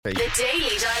3. The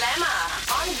Daily Dilemma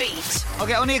on Beat.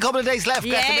 Okay, only a couple of days left.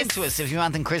 Get them Yes. into us. If you want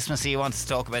anything Christmassy you want us to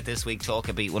talk about this week, talk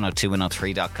at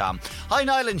beat102103.com. Hi,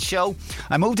 Niall Show.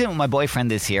 I moved in with my boyfriend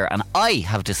this year and I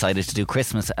have decided to do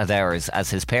Christmas at ours as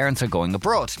his parents are going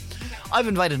abroad. I've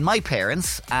invited my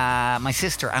parents, my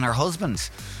sister and her husband.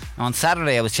 On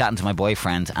Saturday I was chatting to my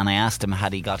boyfriend and I asked him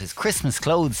had he got his Christmas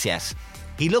clothes yet.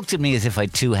 He looked at me as if I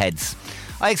had two heads.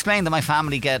 I explained that my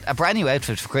family get a brand new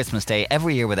outfit for Christmas Day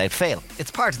every year without fail.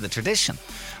 It's part of the tradition.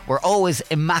 We're always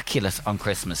immaculate on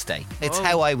Christmas Day. It's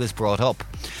how I was brought up.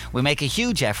 We make a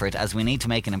huge effort as we need to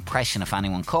make an impression if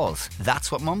anyone calls.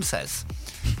 That's what Mum says.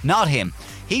 Not him.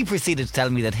 He proceeded to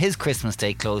tell me that his Christmas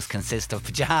Day clothes consist of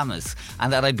pyjamas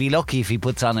and that I'd be lucky if he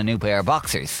puts on a new pair of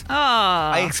boxers.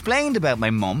 I explained about my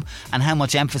mum and how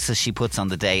much emphasis she puts on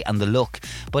the day and the look,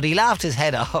 but he laughed his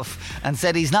head off and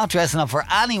said he's not dressing up for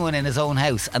anyone in his own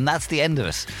house and that's the end of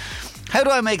it. How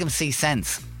do I make him see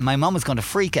sense? My mum is going to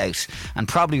freak out and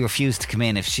probably refuse to come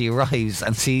in if she arrives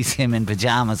and sees him in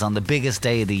pyjamas on the biggest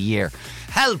day of the year.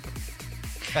 Help!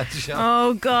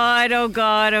 Oh God, oh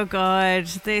God, oh God.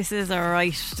 This is a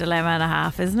right dilemma and a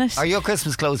half, isn't it? Are your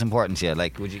Christmas clothes important to you?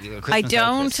 Like, would you Christmas I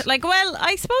don't outfits? like. Well,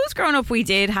 I suppose growing up we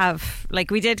did have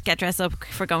we did get dressed up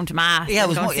for going to mass. Yeah, it and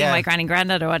was going more- to see yeah. my granny and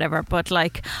granddad or whatever. But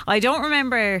like, I don't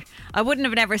remember. I wouldn't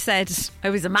have never said I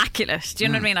was immaculate. Do you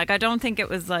know what I mean? Like, I don't think it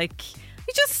was like.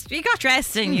 You got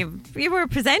dressed and you were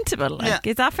presentable. Like,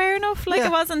 Yeah. is that fair enough? Like, Yeah.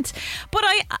 it wasn't. But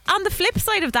on the flip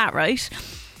side of that, right?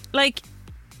 Like.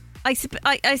 I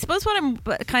suppose what I'm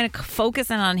kind of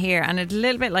focusing on here, and a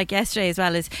little bit like yesterday as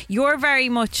well, is you're very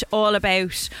much all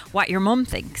about what your mum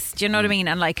thinks. Do you know what I mean?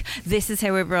 And like, this is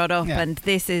how we're brought up, and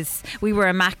we were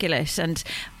immaculate,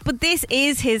 but this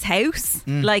is his house.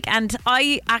 Like, and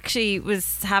I actually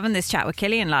was having this chat with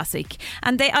Killian last week,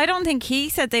 and I don't think he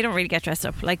said they don't really get dressed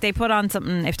up. Like, they put on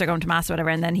something if they're going to mass or whatever,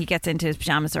 and then he gets into his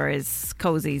pajamas or his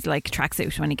cozies, like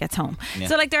tracksuit, when he gets home.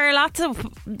 So like, there are lots of,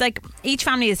 like, each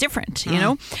family is different, you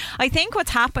know. I think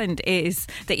what's happened is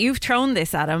that you've thrown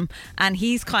this at him and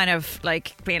he's kind of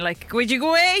like being like, would you go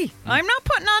away? I'm not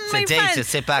putting on It's my a day fan- to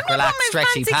sit back, I'm not relax, putting my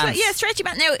stretchy fancy pants. Yeah, stretchy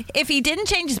pants. Now, if he didn't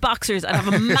change his boxers, I'd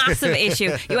have a massive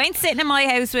issue. You ain't sitting in my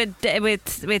house with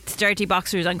dirty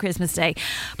boxers on Christmas Day.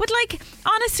 But like,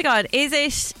 honest to God, is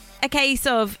it a case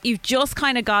of you've just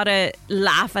kind of got to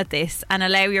laugh at this and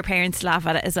allow your parents to laugh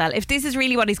at it as well? If this is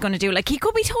really what he's going to do, like, he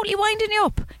could be totally winding you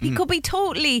up. He could be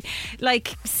totally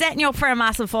like setting you up for a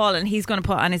massive fall, and he's going to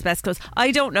put on his best clothes.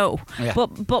 I don't know. Yeah.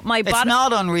 But my It's bottom.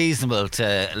 not unreasonable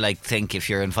to like think if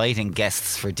you're inviting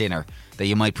guests for dinner that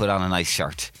you might put on a nice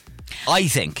shirt. I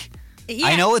think. Yeah.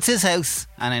 I know it's his house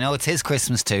and I know it's his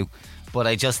Christmas too, but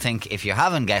I just think if you're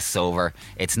having guests over,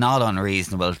 it's not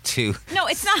unreasonable to. No,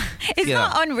 it's not. It's you know,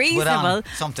 not put unreasonable. on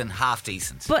something half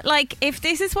decent. But like, if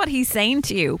this is what he's saying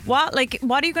to you, what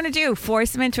are you going to do?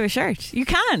 Force him into a shirt? You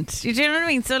can't. Do you know what I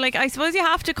mean? So like, I suppose you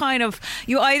have to kind of,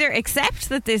 you either accept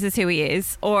that this is who he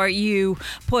is, or you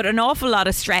put an awful lot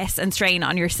of stress and strain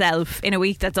on yourself in a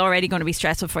week that's already going to be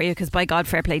stressful for you. Because by God,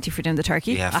 fair play to you for doing the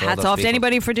turkey. Yeah, for all hats those off to people.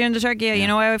 anybody for doing the turkey. Yeah. You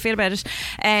know how I feel about it.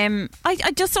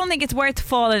 I just don't think it's worth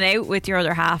falling out with your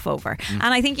other half over. And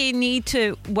I think you need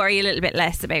to worry a little bit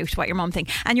less about what your mum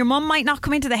thinks. And your mum might not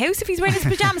come into the house if he's wearing his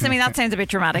pyjamas. I mean, that sounds a bit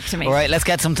dramatic to me. All right, let's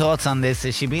get some thoughts on this.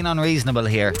 Is she being unreasonable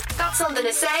here? Got something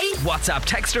to say? WhatsApp,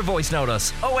 text or voice note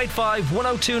us 085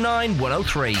 1029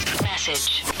 103.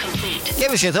 Message complete.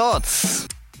 Give us your thoughts.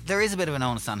 There is a bit of an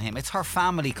onus on him. It's her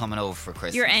family coming over for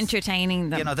Christmas. You're entertaining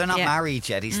them. You know, they're not Yeah. married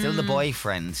yet. He's still the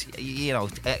boyfriend. You know,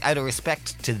 out of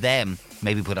respect to them,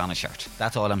 maybe put on a shirt.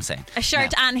 That's all I'm saying. A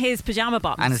shirt and his pyjama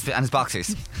bottoms. And his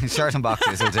boxers. His shirt and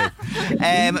boxers will do.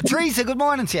 Teresa, good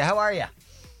morning to you. How are you?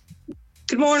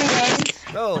 Good morning, guys.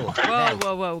 Oh,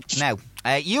 Whoa. Now,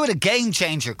 you had a game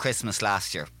changer Christmas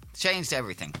last year. Changed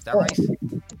everything. Is that right?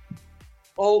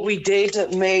 Oh, we did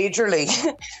it majorly.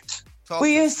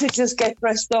 We used to just get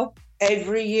dressed up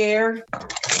every year.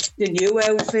 The new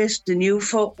outfit, the new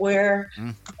footwear,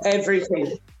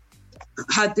 everything.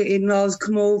 Had the in-laws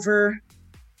come over.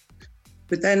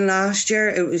 But then last year,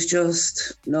 it was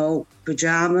just, no,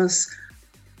 pyjamas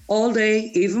all day,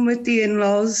 even with the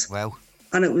in-laws. Wow.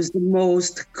 And it was the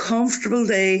most comfortable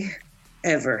day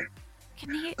ever.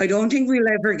 I don't think we'll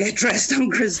ever get dressed on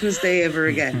Christmas Day ever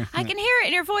again. I can hear it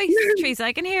in your voice, Teresa.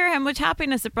 I can hear how much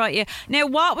happiness it brought you. Now,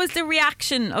 what was the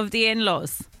reaction of the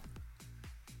in-laws?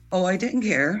 Oh, I didn't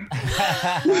care.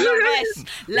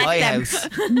 Let My them. house.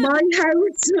 My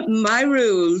house, my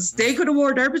rules. They could have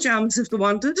wore their pajamas if they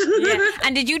wanted. Yeah.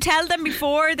 And did you tell them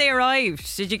before they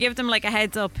arrived? Did you give them like a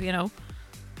heads up, you know?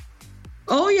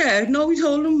 Oh, yeah. No, we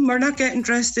told them we're not getting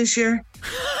dressed this year.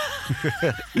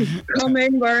 Come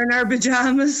in wearing our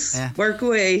pajamas, work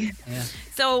away. Yeah.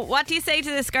 So what do you say to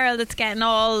this girl that's getting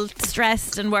all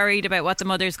stressed and worried about what the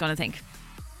mother's going to think?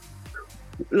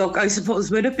 Look, I suppose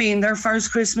with it being their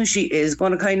first Christmas, she is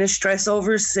going to kind of stress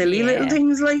over silly little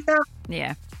things like that.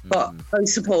 Yeah. But I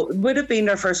suppose with it being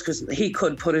their first Christmas, he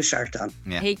could put a shirt on.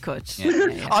 Yeah. He could.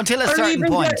 Until a Or certain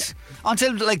even point.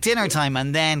 Until like dinner time,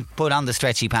 and then put on the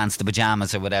stretchy pants, the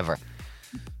pajamas or whatever.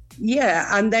 Yeah,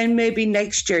 and then maybe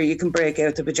next year you can break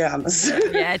out the pajamas.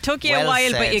 Yeah, it took you Well a while,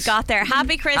 said. but you got there.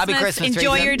 Happy Christmas. Christmas,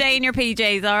 Enjoy Teresa. your day in your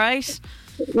PJs, all right?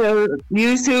 Well,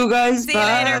 you too, guys. See you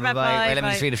Bye. later. Bye-bye. Bye-bye. Right, let me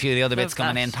just read a few of the other bits Love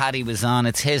coming that. in. Paddy was on.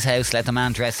 It's his house. Let the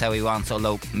man dress how he wants,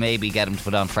 although maybe get him to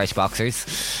put on fresh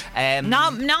boxers.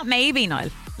 Not maybe, Niall.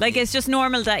 Like, it's just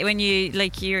normal that when you,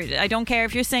 like, I don't care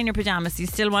if you're staying in your pajamas, you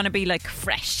still want to be, like,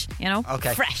 fresh, you know?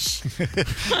 Okay. Fresh.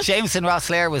 Jameson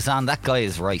Rosslair was on. That guy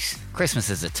is right. Christmas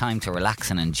is a time to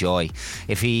relax and enjoy.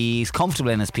 If he's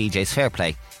comfortable in his PJs, fair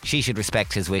play. She should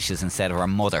respect his wishes instead of her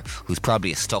mother, who's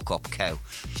probably a stuck-up cow.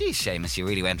 Jeez, Seamus, you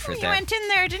really went for it You there. went in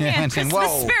there, didn't you? went in, Christmas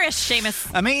whoa. spirit,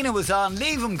 Seamus. Amina was on.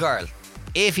 Leave him, girl.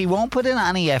 If he won't put in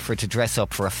any effort to dress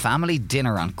up for a family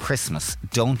dinner on Christmas,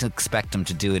 don't expect him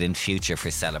to do it in future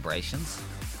for celebrations.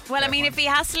 Well, I mean, if he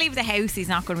has to leave the house, he's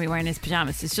not going to be wearing his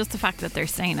pajamas. It's just the fact that they're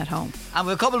staying at home. And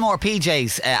with a couple more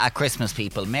PJs at Christmas,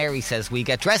 people. Mary says, we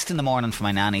get dressed in the morning for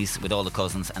my nannies with all the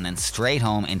cousins and then straight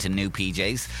home into new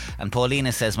PJs. And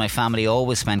Paulina says, my family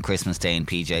always spend Christmas Day in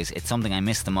PJs. It's something I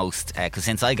miss the most because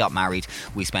since I got married,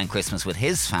 we spent Christmas with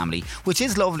his family, which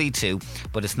is lovely too,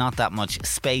 but it's not that much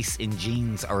space in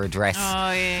jeans or a dress.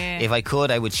 Oh, yeah. If I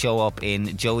could, I would show up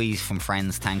in Joey's from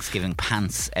Friends Thanksgiving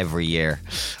pants every year.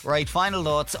 Right, final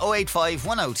thoughts, 085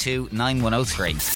 102 9103.